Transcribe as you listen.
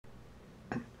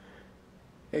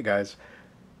Hey guys,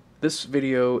 this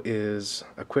video is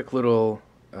a quick little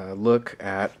look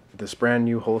at this brand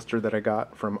new holster that I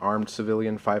got from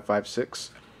ArmedCivilian556.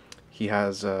 He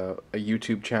has a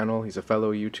YouTube channel, he's a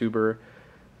fellow YouTuber.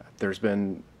 There's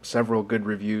been several good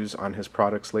reviews on his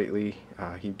products lately.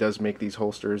 He does make these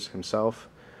holsters himself,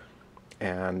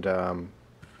 and I'm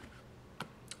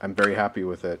very happy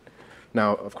with it.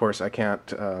 Now, of course, I can't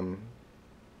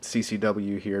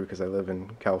CCW here because I live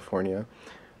in California.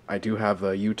 I do have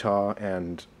a Utah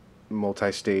and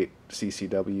multi-state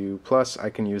CCW, plus I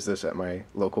can use this at my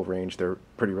local range. They're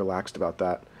pretty relaxed about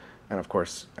that, and of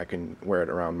course I can wear it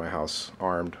around my house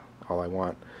armed all I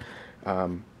want.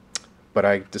 But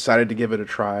I decided to give it a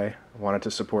try. I wanted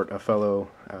to support a fellow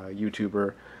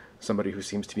YouTuber, somebody who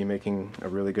seems to be making a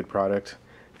really good product,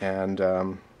 and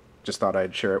just thought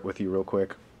I'd share it with you real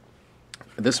quick.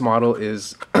 This model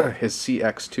is his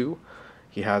CX2.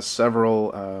 He has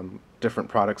several different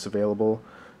products available.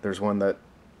 There's one that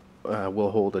will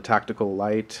hold a tactical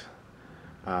light.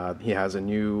 He has a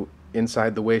new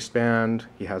inside the waistband.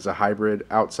 He has a hybrid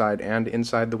outside and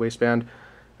inside the waistband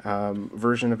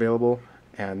version available.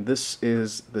 And this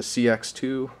is the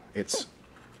CX2. It's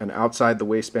an outside the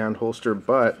waistband holster,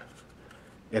 but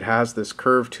it has this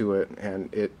curve to it,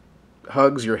 and it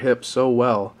hugs your hip so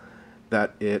well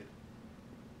that it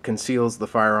conceals the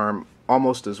firearm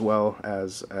almost as well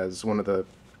as one of the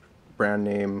brand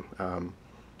name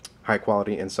high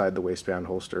quality inside the waistband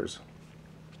holsters.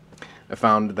 I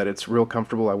found that it's real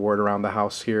comfortable. I wore it around the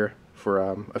house here for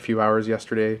a few hours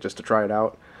yesterday just to try it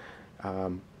out.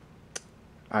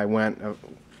 I went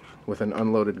with an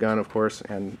unloaded gun, of course,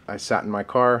 and I sat in my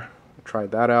car,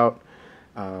 tried that out.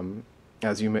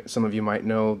 As some of you might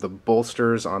know, the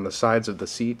bolsters on the sides of the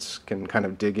seats can kind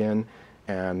of dig in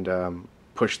and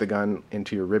push the gun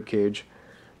into your rib cage.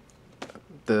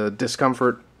 The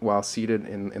discomfort while seated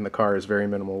in the car is very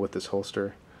minimal with this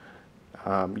holster.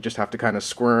 You just have to kind of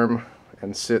squirm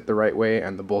and sit the right way,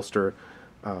 and the bolster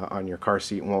on your car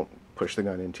seat won't push the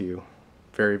gun into you.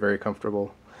 Very, very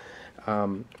comfortable.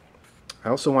 I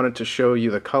also wanted to show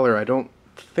you the color. I don't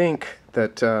think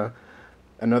that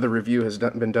another review has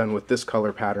been done with this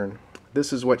color pattern.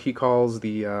 This is what he calls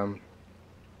the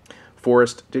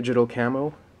Forest Digital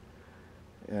Camo,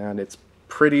 and it's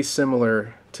pretty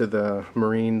similar to the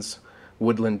Marines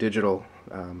Woodland Digital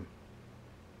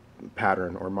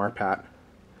pattern, or Marpat.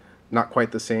 Not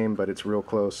quite the same, but it's real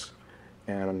close,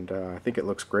 and I think it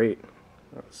looks great.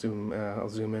 I'll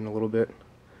zoom in a little bit,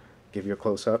 give you a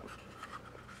close-up.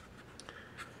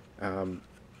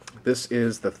 This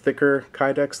is the thicker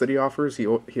Kydex that he offers.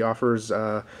 He offers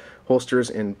holsters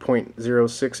in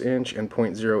 0.06 inch and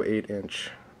 0.08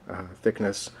 inch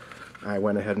thickness. I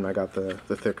went ahead and I got the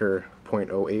thicker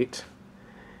 0.08,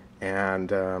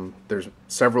 and there's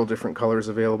several different colors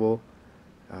available,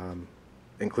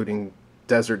 including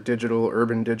Desert Digital,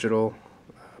 Urban Digital,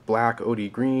 Black,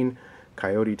 OD Green,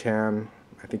 Coyote Tan.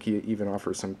 I think he even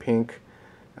offers some pink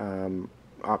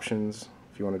options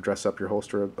if you want to dress up your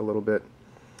holster a little bit.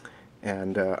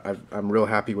 And I'm real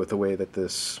happy with the way that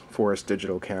this Forest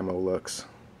Digital Camo looks.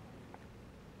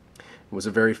 It was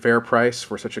a very fair price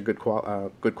for such a good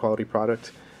quality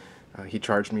product. He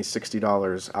charged me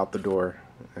 $60 out the door.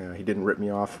 He didn't rip me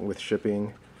off with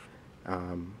shipping.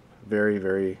 Very,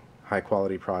 very high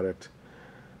quality product.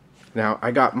 Now,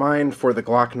 I got mine for the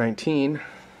Glock 19.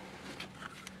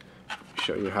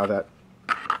 Show you how that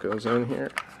goes in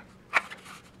here.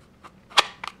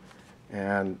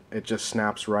 And it just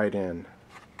snaps right in.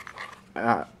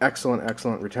 Excellent,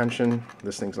 excellent retention.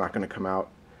 This thing's not going to come out.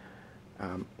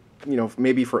 You know,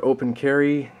 maybe for open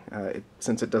carry,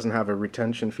 since it doesn't have a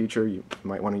retention feature, you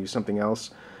might want to use something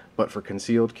else. But for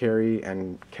concealed carry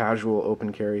and casual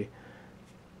open carry,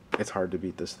 it's hard to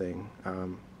beat this thing.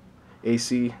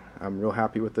 AC, I'm real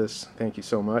happy with this. Thank you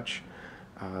so much.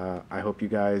 I hope you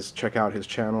guys check out his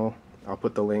channel. I'll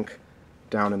put the link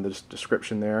down in the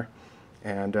description there.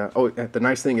 And the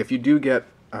nice thing, if you do get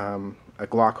a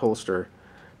Glock holster,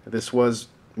 this was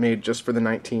made just for the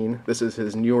 19. This is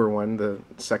his newer one, the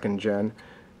 2nd gen.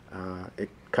 It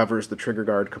covers the trigger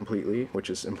guard completely, which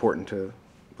is important to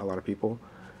a lot of people.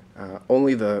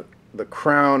 Only the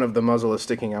crown of the muzzle is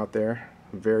sticking out there.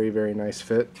 Very, very nice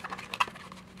fit.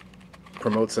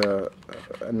 Promotes a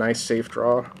nice safe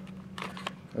draw.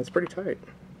 That's pretty tight.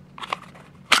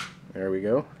 There we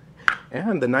go.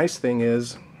 And the nice thing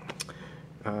is,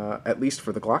 at least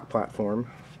for the Glock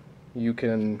platform, you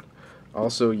can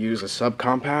also use a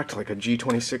subcompact like a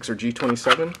G26 or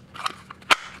G27.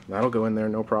 That'll go in there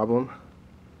no problem.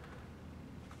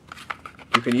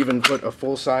 You can even put a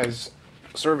full-size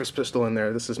service pistol in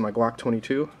there. This is my Glock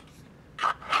 22.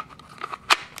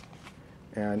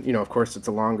 And of course it's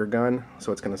a longer gun,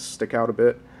 so it's going to stick out a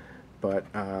bit, but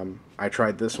I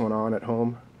tried this one on at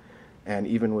home, and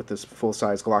even with this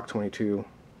full-size Glock 22,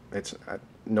 it's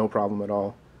no problem at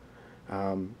all.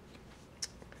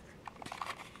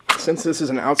 Since this is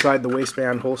an outside the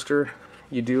waistband holster,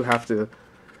 you do have to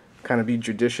kind of be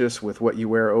judicious with what you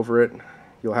wear over it.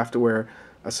 You'll have to wear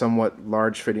a somewhat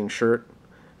large fitting shirt.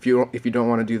 If you don't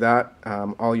want to do that,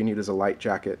 all you need is a light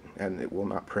jacket, and it will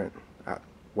not print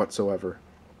whatsoever.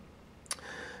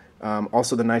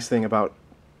 Also, the nice thing about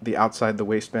the outside the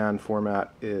waistband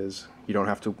format is you don't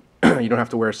have to you don't have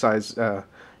to wear size you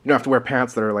don't have to wear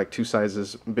pants that are like 2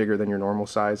 sizes bigger than your normal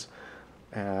size,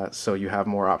 so you have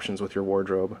more options with your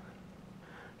wardrobe.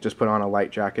 Just put on a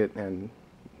light jacket and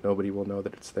nobody will know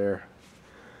that it's there.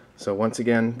 So once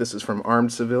again, this is from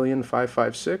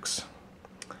ArmedCivilian556.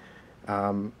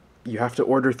 You have to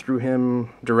order through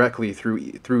him directly through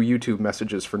YouTube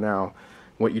messages for now.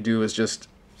 What you do is just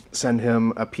send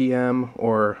him a PM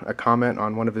or a comment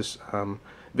on one of his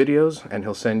videos, and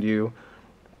he'll send you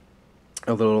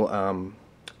a little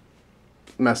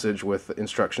message with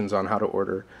instructions on how to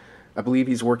order. I believe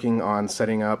he's working on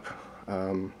setting up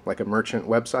like a merchant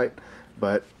website,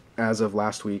 but as of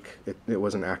last week, it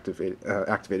wasn't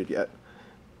activated yet.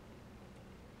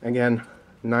 Again,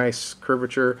 nice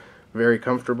curvature, very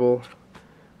comfortable,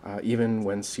 even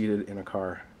when seated in a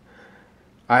car.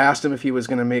 I asked him if he was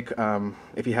going to make,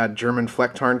 if he had German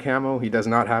Flecktarn camo. He does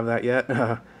not have that yet.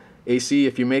 AC,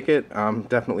 if you make it, I'm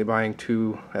definitely buying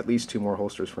at least two more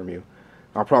holsters from you.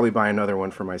 I'll probably buy another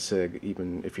one for my SIG,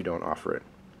 even if you don't offer it.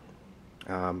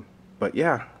 But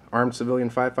yeah,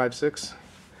 ArmedCivilian556,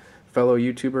 fellow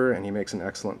YouTuber, and he makes an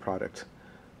excellent product.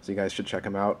 So you guys should check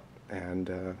him out and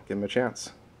give him a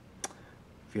chance.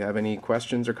 If you have any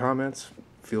questions or comments,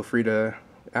 feel free to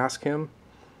ask him,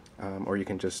 or you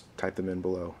can just type them in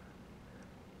below.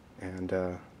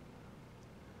 And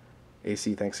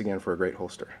AC, thanks again for a great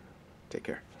holster. Take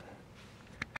care.